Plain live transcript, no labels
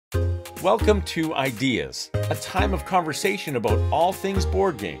Welcome to Ideas, a time of conversation about all things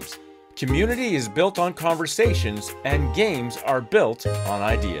board games. Community is built on conversations, and games are built on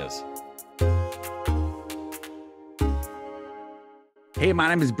ideas. Hey, my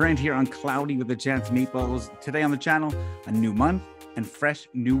name is Brent here on Cloudy with the Chance of Meeples. Today on the channel, a new month and fresh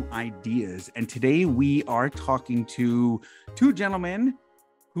new ideas. And today we are talking to two gentlemen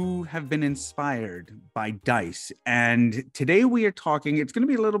who have been inspired by dice. And today we are talking, it's going to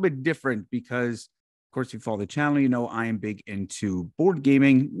be a little bit different because, of course, if you follow the channel, you know I am big into board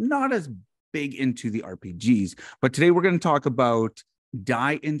gaming, not as big into the RPGs. But today we're going to talk about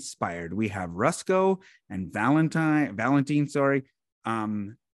die inspired. We have Rusco and Valentine,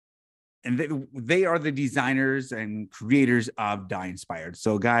 and they are the designers and creators of Die Inspired.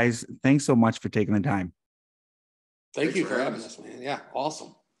 So guys, thanks so much for taking the time. Thank you for having us, man. Yeah,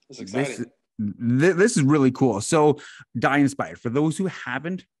 awesome. It's exciting. This is really cool. So Die Inspired, for those who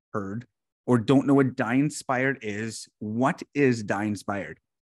haven't heard or don't know what Die Inspired is, what is Die Inspired?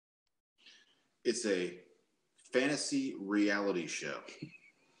 It's a fantasy reality show.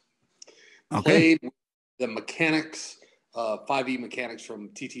 Okay. Played the mechanics, 5e mechanics from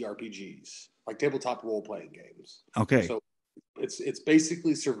TTRPGs, like tabletop role-playing games. Okay. So it's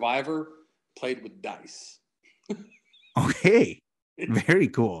basically Survivor played with dice. Okay. Very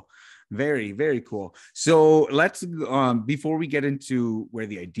cool. Very, very cool. So let's, before we get into where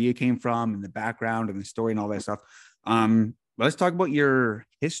the idea came from and the background and the story and all that stuff, let's talk about your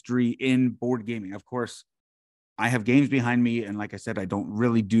history in board gaming. Of course, I have games behind me, and like I said, I don't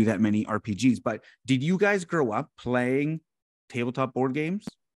really do that many RPGs, but did you guys grow up playing tabletop board games?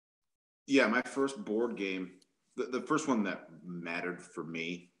 Yeah, my first board game, the first one that mattered for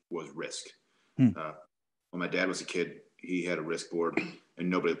me was Risk. When my dad was a kid, he had a Risk board, and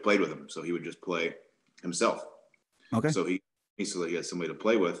nobody played with him, so he would just play himself. Okay. So he had somebody to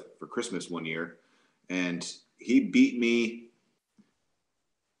play with for Christmas one year, and he beat me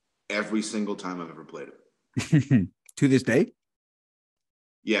every single time I've ever played it. To this day?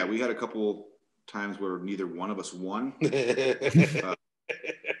 Yeah, we had a couple times where neither one of us won. But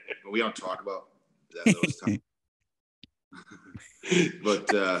we don't talk about those times.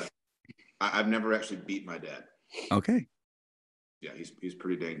 But I've never actually beat my dad. Okay. Yeah, he's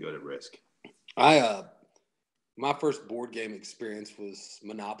pretty dang good at Risk. My first board game experience was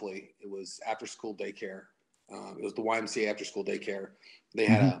Monopoly. It was after school daycare. It was the YMCA after school daycare. They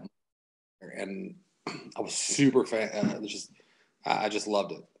had and I was super fan. I just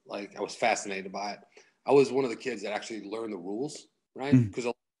loved it. Like, I was fascinated by it. I was one of the kids that actually learned the rules, right? Because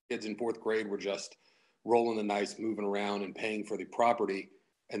all the kids in fourth grade were just rolling the dice, moving around, and paying for the property,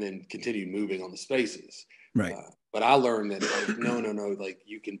 and then continued moving on the spaces. Right. But I learned that, like, no. Like,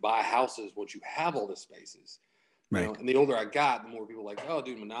 you can buy houses once you have all the spaces. Right. You know? And the older I got, the more people were like, oh,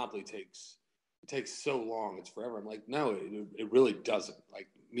 dude, Monopoly takes so long. It's forever. I'm like, no, it really doesn't. Like,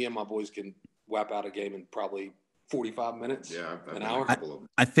 me and my boys can whap out a game in probably 45 minutes. Yeah, an hour.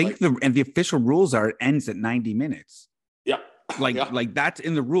 I think the official rules are it ends at 90 minutes. Yeah. Like that's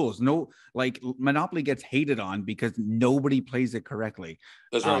in the rules. No, like Monopoly gets hated on because nobody plays it correctly.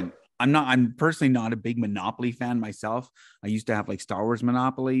 That's right. I'm personally not a big Monopoly fan myself. I used to have like Star Wars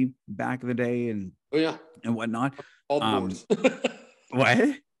Monopoly back in the day and whatnot. All the boards.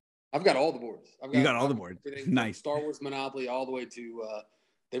 What? I've got all the boards. You got all the boards. Nice. Star Wars Monopoly all the way to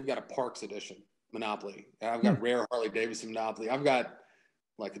they've got a Parks edition Monopoly. I've got rare Harley Davidson Monopoly. I've got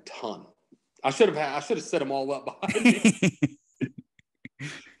like a ton. I should have set them all up behind me.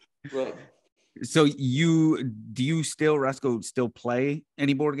 Well, so do you still, Rusco, still play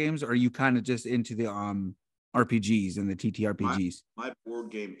any board games, or are you kind of just into the RPGs and the TTRPGs? My board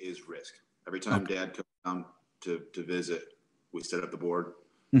game is Risk. Every time Dad comes down to visit, we set up the board.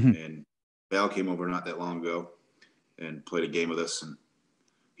 And Val came over not that long ago and played a game with us, and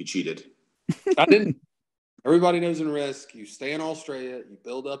he cheated. I didn't. Everybody knows in Risk, you stay in Australia, you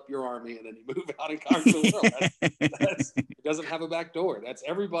build up your army, and then you move out and conquer the world. It doesn't have a back door. That's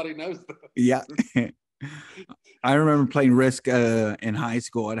everybody knows that. Yeah. I remember playing Risk in high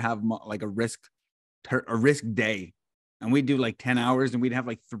school. I'd have like a Risk day, and we'd do like 10 hours, and we'd have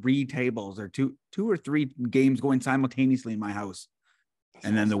like 3 tables or two or 3 games going simultaneously in my house.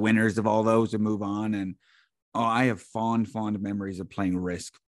 And then the winners of all those would move on. And I have fond memories of playing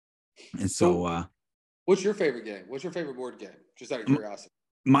Risk. And so what's your favorite game? What's your favorite board game? Just out of curiosity.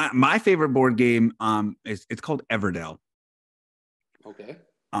 My favorite board game it's called Everdell. Okay.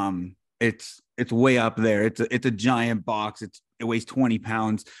 It's way up there. It's a giant box. It weighs 20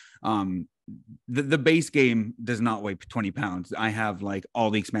 pounds. The base game does not weigh 20 pounds. I have like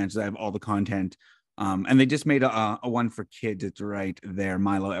all the expansions. I have all the content. And they just made a one for kids. It's right there,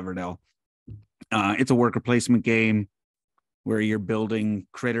 Milo Everdell. It's a worker placement game where you're building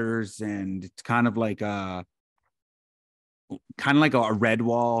critters, and it's kind of like a red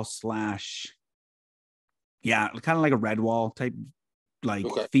wall slash, yeah, kind of like a red wall type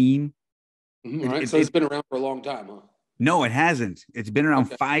theme. Mm-hmm. All right. So it's been around for a long time, huh? No, it hasn't. It's been around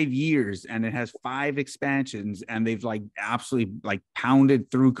 5 years, and it has 5 expansions, and they've absolutely pounded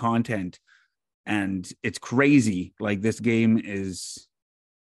through content, and it's crazy. This game is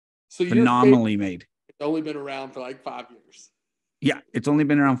phenomenally made. It's only been around for 5 years. Yeah, it's only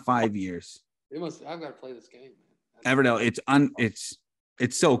been around 5 years. I've got to play this game, man. Everdell,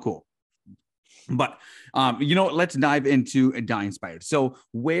 it's so cool. But let's dive into Die Inspired. So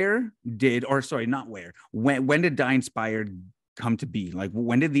when did Die Inspired come to be?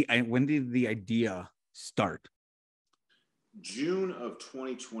 When did the idea start? June of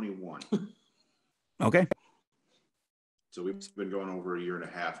 2021. Okay. So we've been going over a year and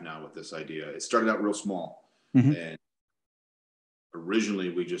a half now with this idea. It started out real small. Mm-hmm. And originally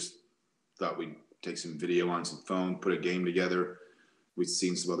we just thought we'd take some video on some phone, put a game together. We'd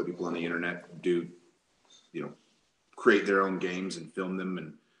seen some other people on the internet do, create their own games and film them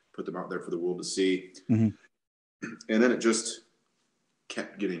and put them out there for the world to see. Mm-hmm. And then it just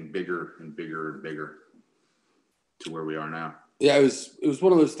kept getting bigger and bigger and bigger to where we are now. Yeah, it was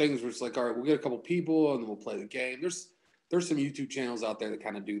one of those things where it's all right, we'll get a couple people and then we'll play the game. There's some YouTube channels out there that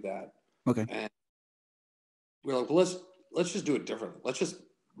kind of do that. Okay. And we're like, well, let's just do it differently. Let's just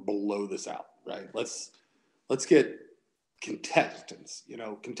blow this out, right? Let's get contestants,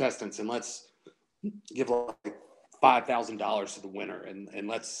 and let's give $5,000 to the winner, and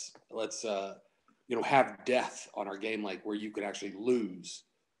let's have death on our game, where you could actually lose,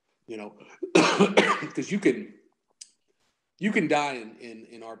 because you can die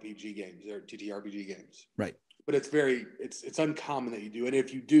in RPG games or TTRPG games, right? But it's uncommon that you do, and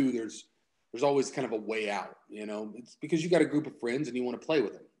if you do, there's always kind of a way out, It's because you got a group of friends and you want to play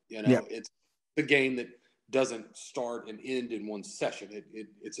with them, Yeah. It's the game that doesn't start and end in one session.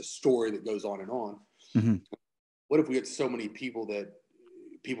 It's a story that goes on and on. Mm-hmm. What if we get so many people that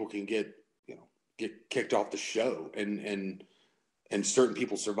people can get kicked off the show and certain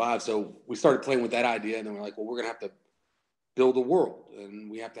people survive? So we started playing with that idea, and then we're like, well, we're gonna have to build a world,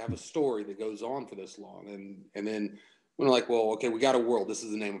 and we have to have a story that goes on for this long. And then we're like, well, okay, we got a world. This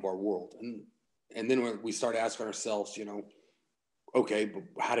is the name of our world. And then we start asking ourselves, okay, but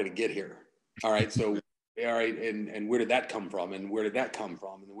how did it get here? All right, so all right, and where did that come from? And where did that come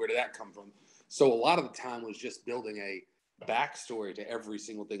from? And where did that come from? So a lot of the time was just building a backstory to every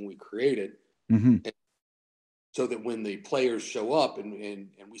single thing we created. Mm-hmm. So that when the players show up, and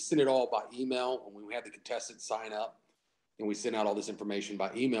we send it all by email, and we had the contestants sign up, and we sent out all this information by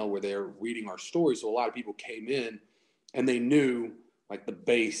email where they're reading our story. So a lot of people came in and they knew the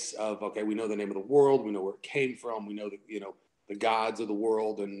base of, okay, we know the name of the world, we know where it came from, we know the gods of the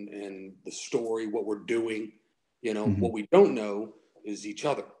world and the story, what we're doing. Mm-hmm. What we don't know is each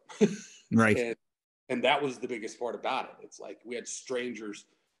other. Right. And that was the biggest part about it. It's we had strangers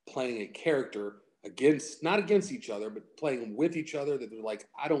playing a character not against each other, but playing with each other, that they're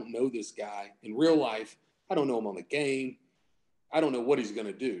I don't know this guy in real life. I don't know him on the game. I don't know what he's going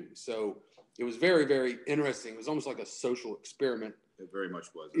to do. So it was very, very interesting. It was almost like a social experiment. It very much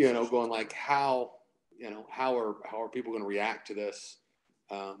was. Going how are people going to react to this?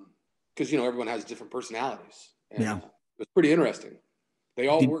 Because, everyone has different personalities. And, yeah. It was pretty interesting. They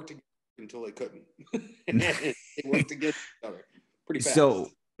all worked together until they couldn't. And they worked against each other pretty fast.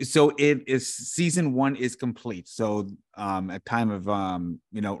 So it is, season 1 is complete. So at time of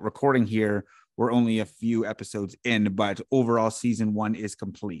recording here, we're only a few episodes in, but overall season 1 is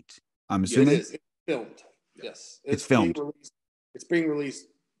complete. I'm assuming it is. It's filmed. Yes, it's filmed. It's being released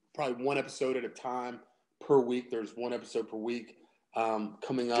probably one episode at a time per week. There's one episode per week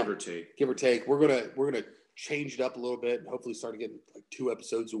coming up, give or take. We're gonna change it up a little bit and hopefully start getting 2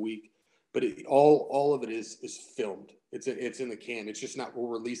 episodes a week. But all of it is filmed. It's in the can. It's just not, we're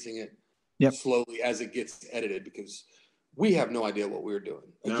releasing it slowly as it gets edited, because we have no idea what we're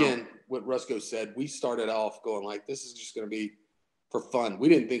doing. Again, what Rusco said, we started off going this is just going to be for fun. We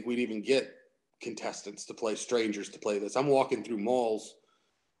didn't think we'd even get contestants to play, strangers to play this. I'm walking through malls,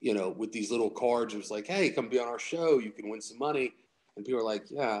 with these little cards. It was hey, come be on our show. You can win some money. And people are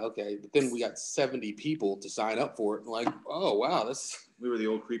yeah, okay. But then we got 70 people to sign up for it. And oh, wow. We were the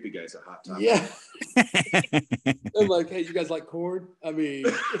old creepy guys at Hot Topic. Yeah. I'm hey, you guys like corn? I mean,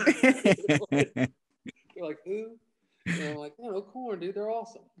 you're who? And I'm no, corn, dude. They're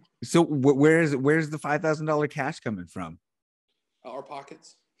awesome. So where's the $5,000 cash coming from? Our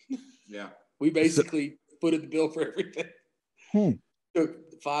pockets. Yeah. We basically footed the bill for everything. We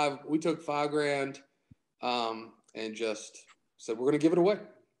took $5,000 and just said, we're going to give it away.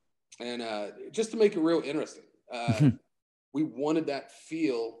 And just to make it real interesting, we wanted that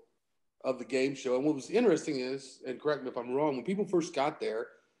feel of the game show. And what was interesting is, and correct me if I'm wrong, when people first got there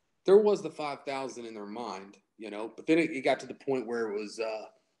was the 5,000 in their mind, but then it got to the point where it was,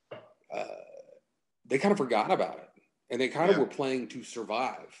 they kind of forgot about it, and they kind of were playing to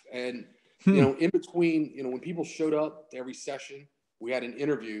survive. And, in between, when people showed up to every session, we had an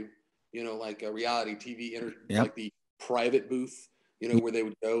interview, like a reality TV like the private booth, where they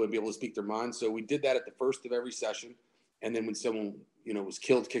would go and be able to speak their mind. So we did that at the first of every session. And then when someone, was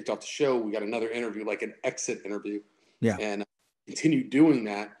kicked off the show, we got another interview, like an exit interview. Yeah. And continued doing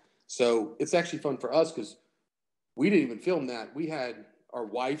that. So it's actually fun for us because we didn't even film that. We had our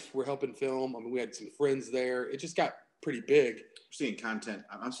wives were helping film. I mean, we had some friends there. It just got pretty big. I'm seeing content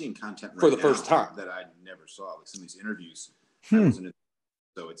right for the first time that I never saw. Like some of these interviews, I wasn't in,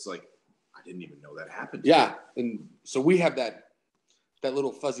 so it's like I didn't even know that happened. Yeah, and so we have that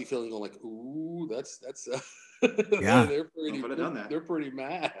little fuzzy feeling going like, ooh, that's yeah. They're pretty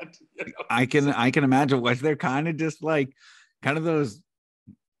mad. I can imagine. Was there kind of just like kind of those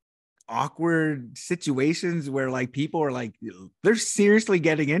awkward situations where like people are like they're seriously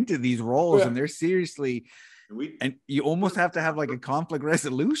getting into these roles and they're seriously and you almost have to have like a conflict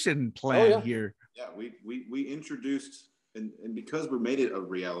resolution plan here. Yeah, we introduced and because we made it a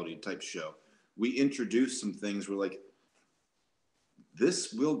reality type show, we introduced some things where like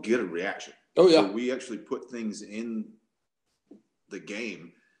this will get a reaction. Oh yeah. So we actually put things in the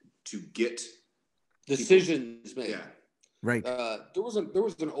game to get decisions made. Yeah. Right. There was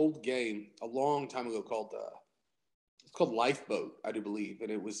an old game a long time ago called it's called Lifeboat, I do believe, and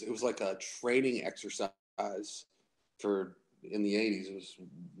it was like a training exercise for in the 80s. It was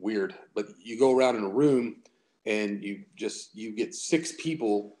weird, but you go around in a room and you get 6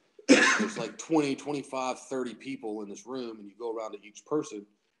 people. There's like 20, 25, 30 people in this room, and you go around to each person,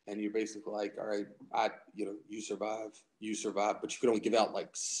 and you're basically like, all right, you survive, but you can only give out like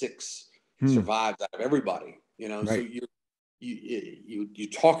 6 survives out of everybody, right. So you're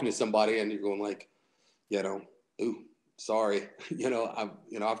talking to somebody and you're going like, ooh, sorry,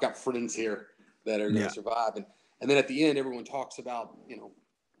 I've got friends here that are going to survive. And then at the end, everyone talks about,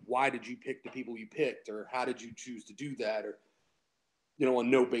 why did you pick the people you picked, or how did you choose to do that, or, on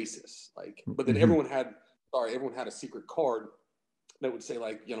no basis. Like, but then everyone had a secret card that would say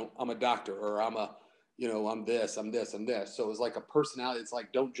like, I'm a doctor, or I'm a, I'm this. So it was like a personality. It's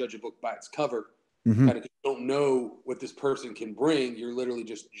like, don't judge a book by its cover. And if you don't know what this person can bring, you're literally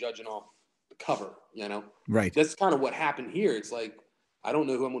just judging off the cover, Right. That's kind of what happened here. It's like, I don't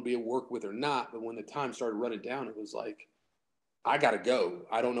know who I'm going to be at work with or not, but when the time started running down, it was like, I got to go.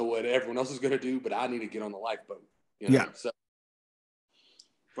 I don't know what everyone else is going to do, but I need to get on the lifeboat. Yeah. So,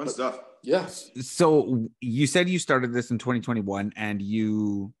 fun stuff. Yeah. So you said you started this in 2021 and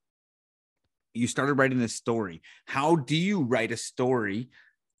you started writing this story. How do you write a story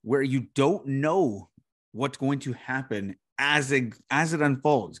where you don't know what's going to happen as it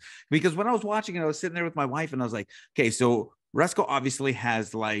unfolds? Because when I was watching it, I was sitting there with my wife and I was like, okay, so Rusco obviously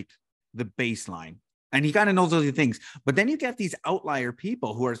has like the baseline and he kind of knows those things, but then you get these outlier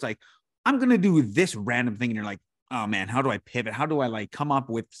people who are like, I'm going to do this random thing. And you're like, oh man, how do I pivot? How do I like come up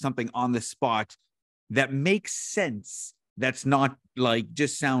with something on the spot that makes sense? That's not like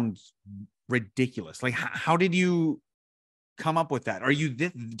just sounds ridiculous. Like how did you come up with that? Are you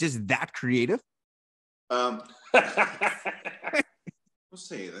just that creative? We'll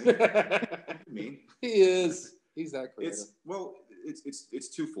say that. I mean, he is. He's that creative. It's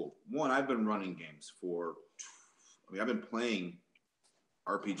twofold. One, I've been running games I've been playing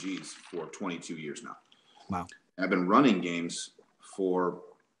RPGs for 22 years now. Wow. I've been running games for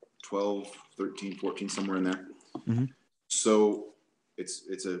 12, 13, 14, somewhere in there. Mm-hmm. So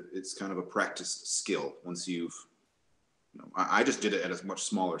it's kind of a practice skill once you've, I just did it at a much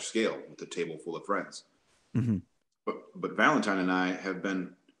smaller scale with a table full of friends. Mm-hmm. But Valentine and I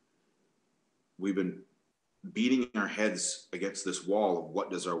we've been beating our heads against this wall of what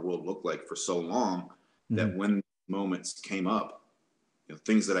does our world look like for so long that when moments came up,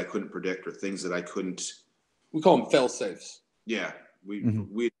 things that I couldn't predict or things that I couldn't. We call them fail safes. Yeah.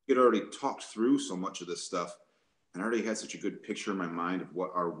 We had already talked through so much of this stuff and I already had such a good picture in my mind of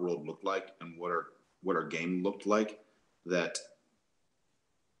what our world looked like and what our game looked like that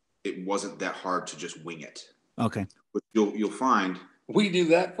it wasn't that hard to just wing it. Okay. But you'll find we do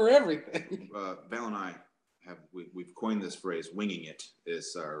that for everything. Val and I we've coined this phrase. Winging it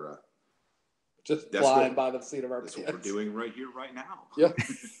is our just flying by the seat of our pants. That's what we're doing right here, right now. Yeah,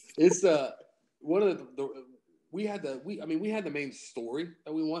 it's one of we had the main story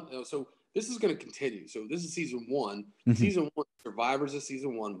that we want. So this is going to continue. So this is season 1. Mhm. Season 1, survivors of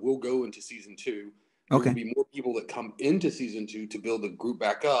season 1 will go into season 2. There Okay. will be more people that come into season 2 to build the group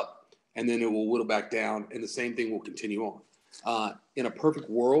back up, and then it will whittle back down, and the same thing will continue on. In a perfect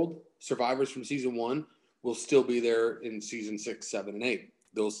world, survivors from season 1 will still be there in season 6, 7, and 8.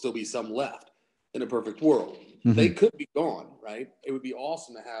 There'll still be some left in a perfect world. Mhm. They could be gone, right? It would be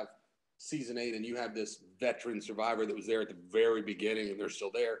awesome to have season 8 and you have this veteran survivor that was there at the very beginning and they're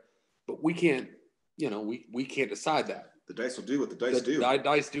still there. But we can't, we can't decide that. The dice will do what the dice do. The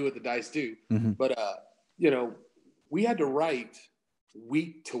dice do what the dice do. Mhm. But, we had to write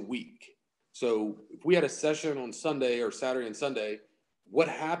week to week. So if we had a session on Sunday or Saturday and Sunday, what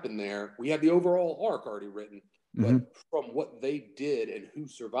happened there? We had the overall arc already written. Mhm. But from what they did and who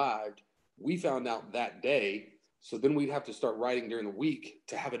survived, we found out that day. So then we'd have to start writing during the week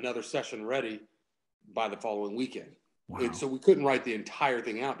to have another session ready by the following weekend. Wow. And so we couldn't write the entire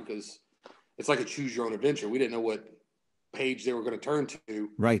thing out because it's like a choose your own adventure. We didn't know what page they were going to turn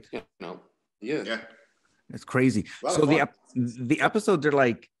to. Right. Yeah. It's crazy. So the episodes are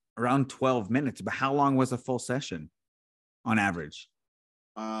like around 12 minutes, but how long was a full session on average?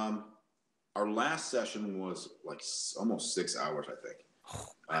 Our last session was like almost 6 hours, I think.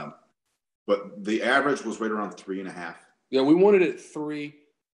 But the average was right around 3.5. Yeah, we wanted it 3.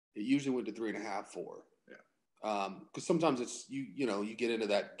 It usually went to 3.5, 4. Yeah. Because sometimes it's you get into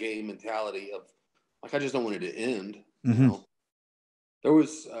that game mentality of like I just don't want it to end. Mhm. There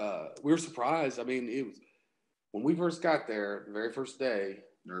was we were surprised. I mean, it was when we first got there, the very first day.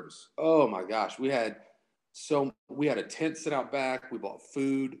 Nervous. Oh my gosh, we had a tent set out back. We bought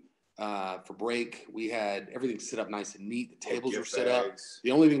food for break. We had everything set up nice and neat. The tables were set up.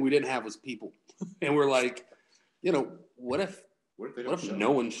 The only thing we didn't have was people. And we're like, what if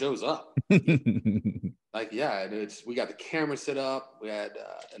no one shows up? Like, yeah, and we got the camera set up. We had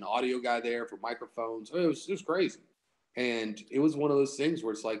an audio guy there for microphones. It was crazy. And it was one of those things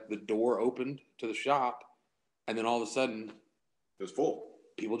where it's like the door opened to the shop, and then all of a sudden it was full.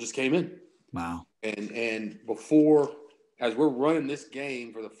 People just came in. Wow. And before, as we're running this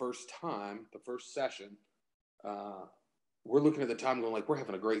game for the first time, the first session, we're looking at the time going like, we're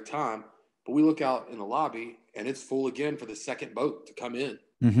having a great time. But we look out in the lobby and it's full again for the second boat to come in.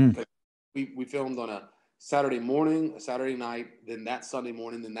 Mm-hmm. We filmed on a Saturday morning, a Saturday night, then that Sunday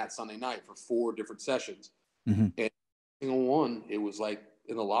morning, then that Sunday night for 4 different sessions. Mm-hmm. And single one, it was like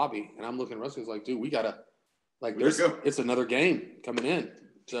in the lobby. And I'm looking at Rusco, it's like, dude, we got to, like, it's another game coming in.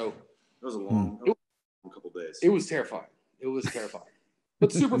 So it was a long couple of days. It was terrifying.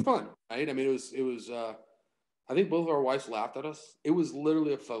 But super fun, right? I mean, it was I think both of our wives laughed at us. It was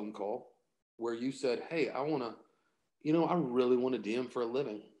literally a phone call where you said, hey, I really want to DM for a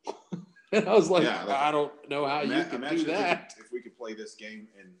living. And I was like, I don't know how you can do that. If we could play this game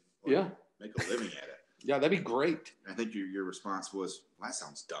and make a living at it. Yeah, that'd be great. I think your response was, well, that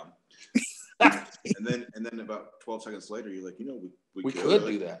sounds dumb. and then about 12 seconds later, you're like, we could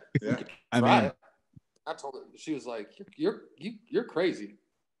do that. Yeah. I told her, she was like, you're crazy.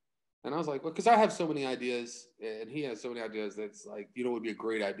 And I was like, well, because I have so many ideas and he has so many ideas that's like, it would be a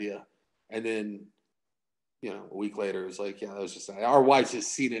great idea. And then, a week later, it was like, that was just, our wives has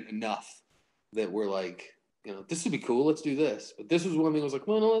seen it enough that we're like, this would be cool. Let's do this. But this was one thing I was like,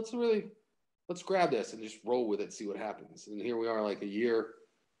 well, no, let's grab this and just roll with it, see what happens. And here we are like a year.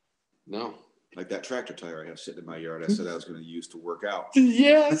 No. Like that tractor tire I have sitting in my yard. I said I was going to use to work out.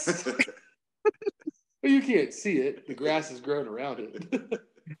 Yes. Well, you can't see it. The grass has grown around it.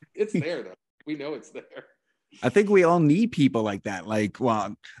 It's there, though. We know it's there. I think we all need people like that. Like,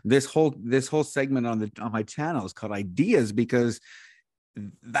 well, this whole segment on my channel is called Ideas, because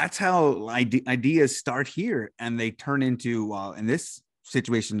that's how ideas start here and they turn into, in this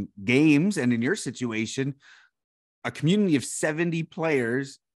situation, games, and in your situation, a community of 70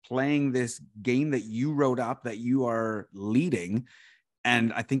 players playing this game that you wrote up, that you are leading.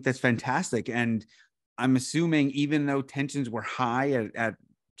 And I think that's fantastic. And I'm assuming even though tensions were high at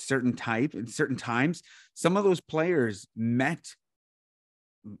certain times, some of those players met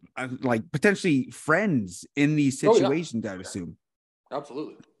like potentially friends in these situations, I'd assume.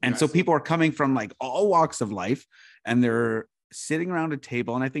 Absolutely. And so people are coming from like all walks of life and they're sitting around a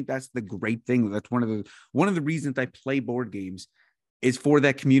table. And I think that's the great thing. That's one of the reasons I play board games is for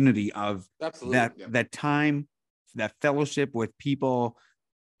that community of that time, that fellowship with people.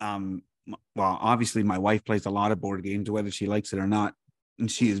 Well, obviously my wife plays a lot of board games, whether she likes it or not.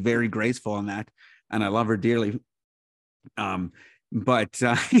 And she is very graceful in that. And I love her dearly. No,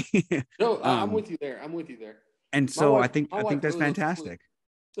 I'm with you there. And so I think that's fantastic.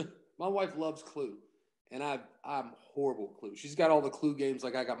 My wife loves Clue, and I'm horrible at Clue. She's got all the Clue games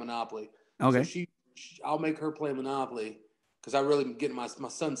like I got Monopoly. Okay. So I'll make her play Monopoly because I really am getting my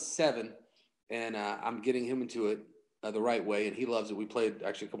son's 7, and I'm getting him into it the right way, and he loves it. We played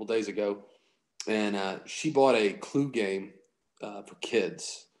actually a couple days ago, and she bought a Clue game for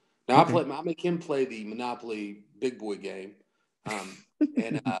kids. Now I make him play the Monopoly Big Boy game,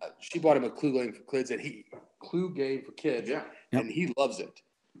 and she bought him a Clue game for kids, and he loves it.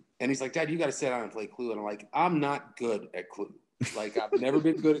 And he's like, Dad, you got to sit down and play Clue. And I'm like, I'm not good at Clue. Like, I've never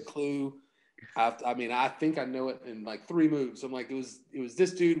been good at Clue. I think I know it in like 3 moves. I'm like, it was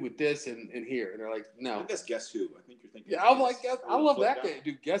this dude with this and here. And they're like, no. I think that's Guess Who. I think you're thinking. Yeah, I'm like, I love that game.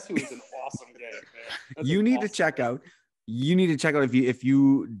 Dude, Guess Who is an awesome game, man. You need to check out if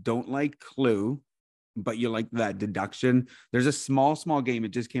you don't like Clue, but you like that deduction. There's a small game. It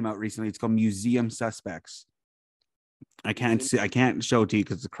just came out recently. It's called Museum Suspects. I can't show it to you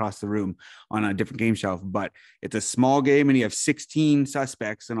because it's across the room on a different game shelf, but it's a small game and you have 16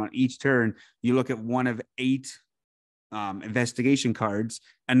 suspects. And on each turn, you look at one of 8 investigation cards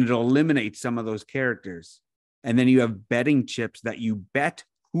and it'll eliminate some of those characters. And then you have betting chips that you bet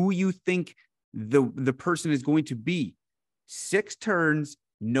who you think the person is going to be. 6 turns,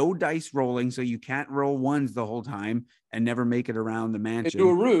 no dice rolling. So you can't roll ones the whole time and never make it around the mansion. Into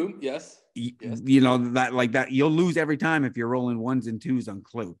a room. Yes. You know, that you'll lose every time if you're rolling 1s and 2s on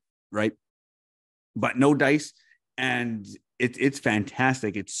Clue, right? But no dice, and it's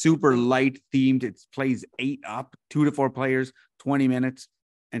fantastic. It's super light themed. It plays 8 up, 2 to 4 players, 20 minutes,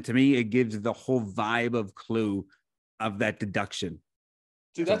 and to me, it gives the whole vibe of Clue, of that deduction.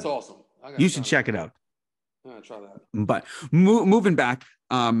 Dude, that's awesome. You should check it out. I'm gonna try that. But moving back,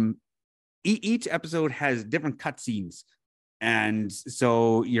 each episode has different cutscenes. And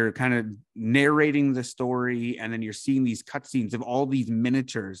so you're kind of narrating the story, and then you're seeing these cutscenes of all these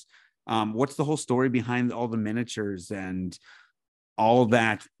miniatures. What's the whole story behind all the miniatures and all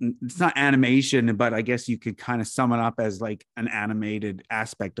that? It's not animation, but I guess you could kind of sum it up as like an animated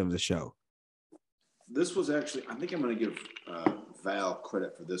aspect of the show. This was actually, I think I'm going to give Val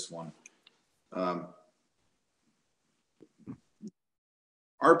credit for this one.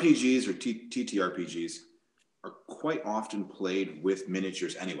 RPGs or TTRPGs are quite often played with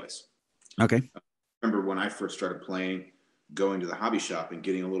miniatures anyways. Okay. I remember when I first started playing, going to the hobby shop and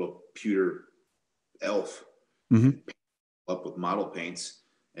getting a little pewter elf up with model paints,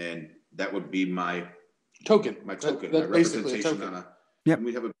 and that would be my token, my basically representation on a. Yep. And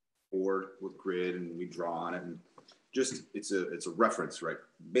we'd have a board with grid, and we draw on it, and just it's a reference, right?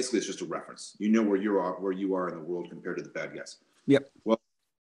 Basically, it's just a reference. You know where you are in the world compared to the bad guys. Yep. Well,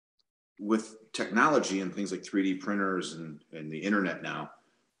 with technology and things like 3D printers and the internet now,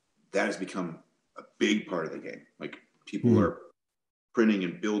 that has become a big part of the game. Like people are printing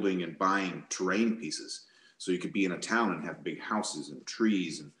and building and buying terrain pieces. So you could be in a town and have big houses and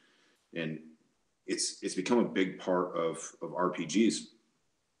trees and it's become a big part of RPGs.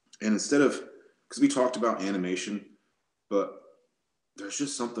 And instead of, because we talked about animation, but there's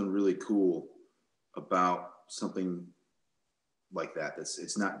just something really cool about something like that.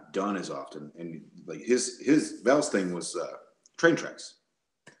 It's not done as often. And like his Val's thing was train tracks.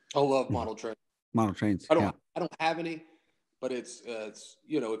 I love model trains. Model trains. I don't have any, but it's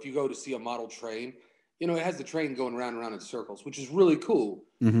you know, if you go to see a model train, you know, it has the train going round and round in circles, which is really cool.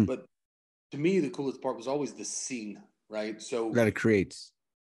 But to me, the coolest part was always the scene, right? So that it creates.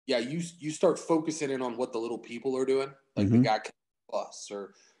 Yeah, you start focusing in on what the little people are doing, like the guy on the bus,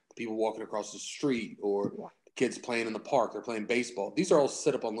 or the people walking across the street, or the kids playing in the park. They're playing baseball. These are all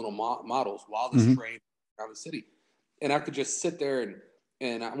set up on little models while this train around the city. And I could just sit there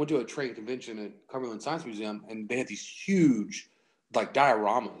and I went to a train convention at Cumberland Science Museum, and they had these huge like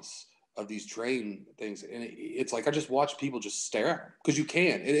dioramas of these train things, and it's like I just watch people just stare at them because you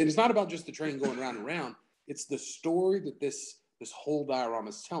can. It's not about just the train going round and round. It's the story that this whole diorama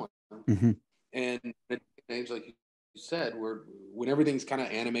is telling. And names like you said, when everything's kind of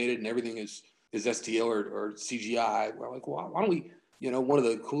animated and everything is STL or CGI, we're like, well, why don't we? You know, one of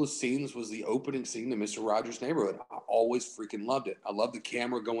the coolest scenes was the opening scene to Mr. Rogers' Neighborhood. I always freaking loved it. I love the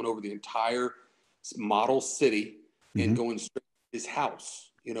camera going over the entire model city and going straight to his house,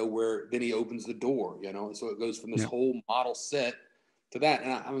 you know, where then he opens the door, you know, so it goes from this whole model set to that.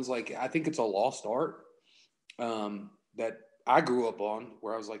 And I was like, I think it's a lost art that I grew up on,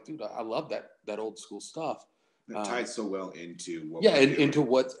 where I was like, dude, I love that old school stuff. It ties so well into what into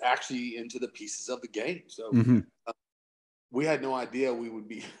what's actually into the pieces of the game. So we had no idea we would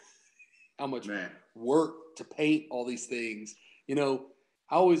be how much work to paint all these things. You know,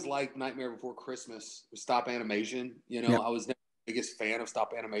 I always liked Nightmare Before Christmas with stop animation. You know, I was never biggest fan of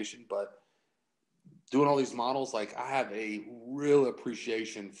stop animation, but doing all these models, like I have a real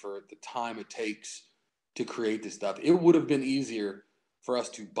appreciation for the time it takes to create this stuff. It would have been easier for us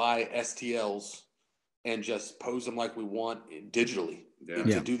to buy STLs and just pose them like we want digitally.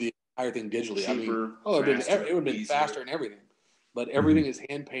 To do the entire thing digitally. Cheaper, it would have been easier. faster and everything. But everything is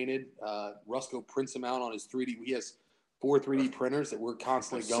hand painted. Rusco prints them out on his 3D. He has 4 3D printers that we're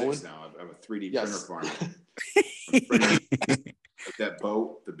constantly going. 6 now. I have a 3D printer farm. Like that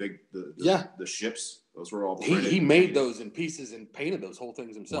boat, the ships, those were all printed. He made those in pieces and painted those whole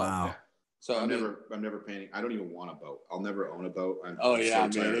things himself. Wow. Yeah. So I'm never painting. I don't even want a boat. I'll never own a boat.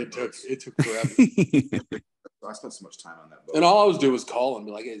 It took forever. I spent so much time on that boat. And all I was doing was call and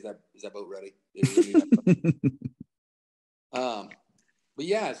be like, "Hey, is that boat ready?" But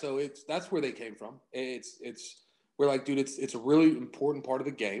yeah, so that's where they came from. We're like, dude, it's a really important part of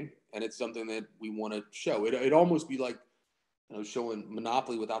the game, and it's something that we want to show. It'd almost be like, showing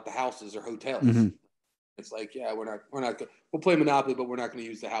Monopoly without the houses or hotels. Mm-hmm. It's like, yeah, we'll play Monopoly, but we're not going to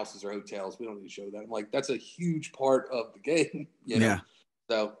use the houses or hotels. We don't need to show that. I'm like, that's a huge part of the game, Yeah.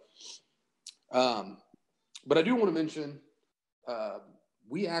 So, but I do want to mention,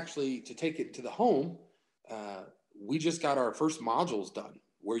 we actually, to take it to the home, we just got our first modules done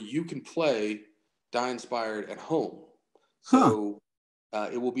where you can play Die Inspired at home. So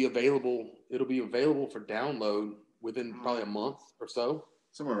it will be available. It'll be available for download within probably a month or so.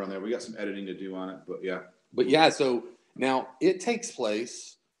 Somewhere around there. We got some editing to do on it, but yeah. But yeah, so now it takes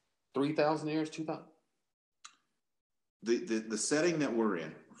place 3,000 years, 2,000. The setting that we're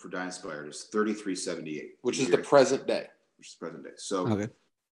in for Die Inspired is 3378. Which is the present day. So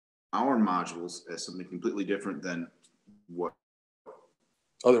our modules is something completely different than what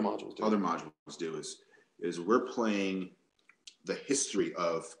other modules do is we're playing the history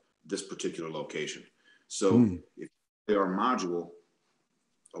of this particular location. So if they are module,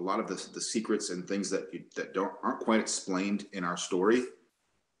 a lot of the secrets and things that aren't quite explained in our story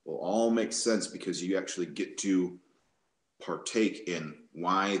will all make sense because you actually get to partake in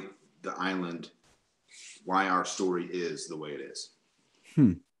why the island, why our story is the way it is.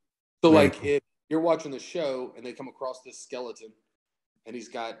 So like if you're watching the show and they come across this skeleton and he's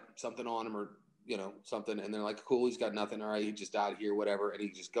got something on him or, something, and they're like, cool, he's got nothing. All right, he just died here, whatever. And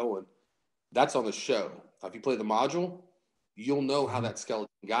he's just going. That's on the show. If you play the module, you'll know how that skeleton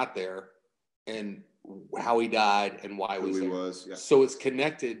got there and how he died and why he was there. Yeah. So it's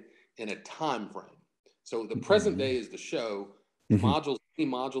connected in a time frame. So the present day is the show. The modules, any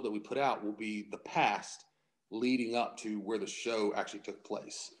module that we put out will be the past leading up to where the show actually took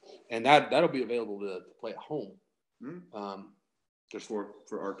place. And that'll be available to play at home. Just for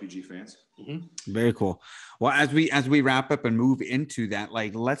RPG fans. Very cool. Well, as we wrap up and move into that,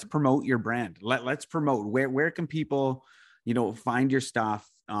 like, let's promote your brand. Let's promote where can people, find your stuff.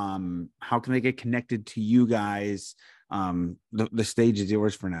 How can they get connected to you guys? The stage is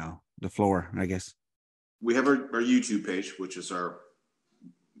yours for now. The floor, I guess. We have our YouTube page, which is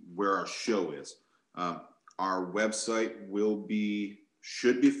where our show is. Our website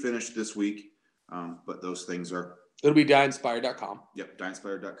should be finished this week, but those things are. It'll be dieinspired.com. Yep,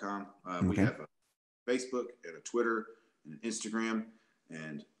 dieinspired.com. We have a Facebook and a Twitter and an Instagram,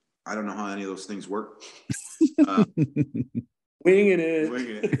 and I don't know how any of those things work. Winging it.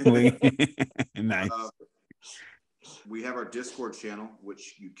 Nice. We have our Discord channel,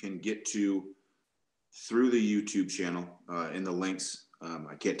 which you can get to through the YouTube channel in the links.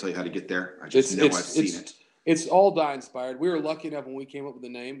 I can't tell you how to get there. I just know I've seen it. It's all Die Inspired. We were lucky enough when we came up with the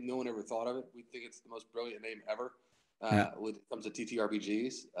name. No one ever thought of it. We think it's the most brilliant name ever when it comes to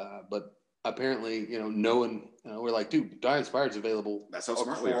TTRPGs. But apparently, no one, we're like, dude, Die Inspired's available. That's how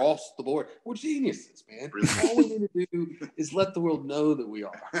smart we are. Across the board. We're geniuses, man. All we need to do is let the world know that we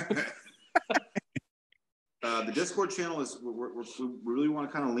are. The Discord channel is, we really want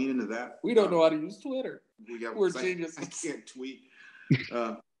to kind of lean into that. We don't know how to use Twitter. We're geniuses. I can't tweet.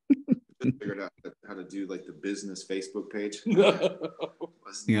 Just figured out how to do like the business Facebook page. A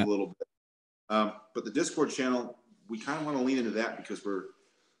little bit. But the Discord channel, we kind of want to lean into that because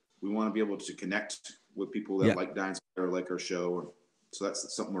we want to be able to connect with people that like Die Inspired or like our show. So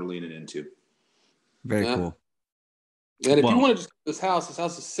that's something we're leaning into. Very cool. And if you want to just this house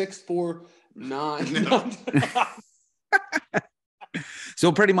is 649.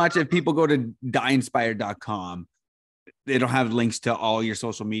 So pretty much if people go to dieinspired.com, it'll have links to all your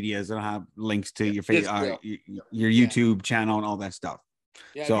social medias. It'll have links to your YouTube channel and all that stuff.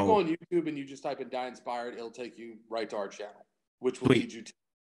 Yeah, so, if you go on YouTube and you just type in Die Inspired, it'll take you right to our channel, which will lead you to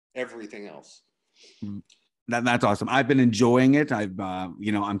everything else. That's awesome. I've been enjoying it.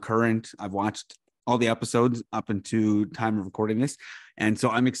 I'm current. I've watched all the episodes up into time of recording this. And so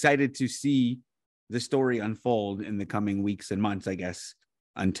I'm excited to see the story unfold in the coming weeks and months, I guess,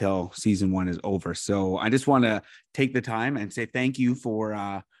 until season 1 is over. So I just want to take the time and say thank you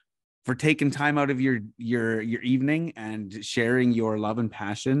for taking time out of your evening and sharing your love and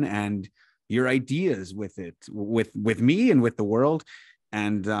passion and your ideas with it, with me and with the world.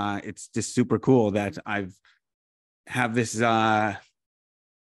 And it's just super cool that have this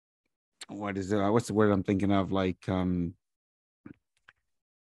what's the word I'm thinking of? Like man,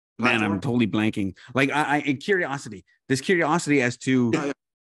 I'm totally blanking. Like curiosity as to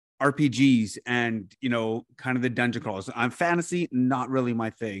RPGs and, you know, kind of the dungeon crawls. Fantasy, not really my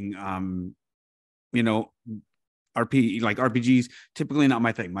thing. You know, RPGs, typically not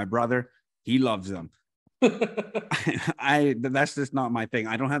my thing. My brother, he loves them. That's just not my thing.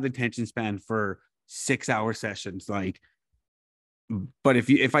 I don't have the attention span for 6-hour sessions. Like, but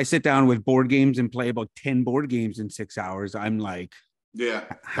if I sit down with board games and play about 10 board games in 6 hours, I'm like,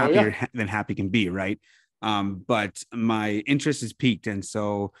 happier than happy can be, right? But my interest is piqued, and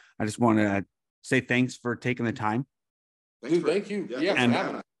so I just want to say thanks for taking the time. Thank you. Yeah,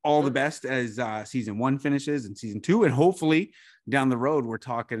 and all the best as season 1 finishes and season 2, and hopefully down the road we're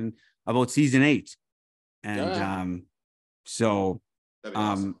talking about season 8. And so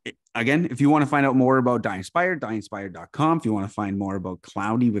awesome. Again, if you want to find out more about Die Inspired, dieinspired.com. If you want to find more about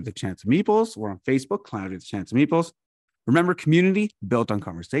Cloudy with a Chance of Meeples, we're on Facebook, Cloudy with a Chance of Meeples. Remember, community built on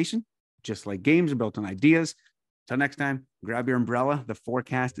conversation, just like games are built on ideas. Till next time, grab your umbrella. The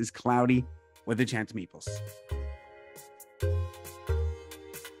forecast is cloudy with a chance of meeples.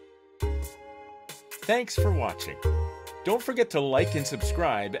 Thanks for watching. Don't forget to like and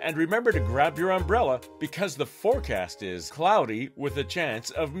subscribe, and remember to grab your umbrella because the forecast is cloudy with a chance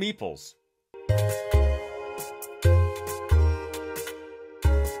of meeples.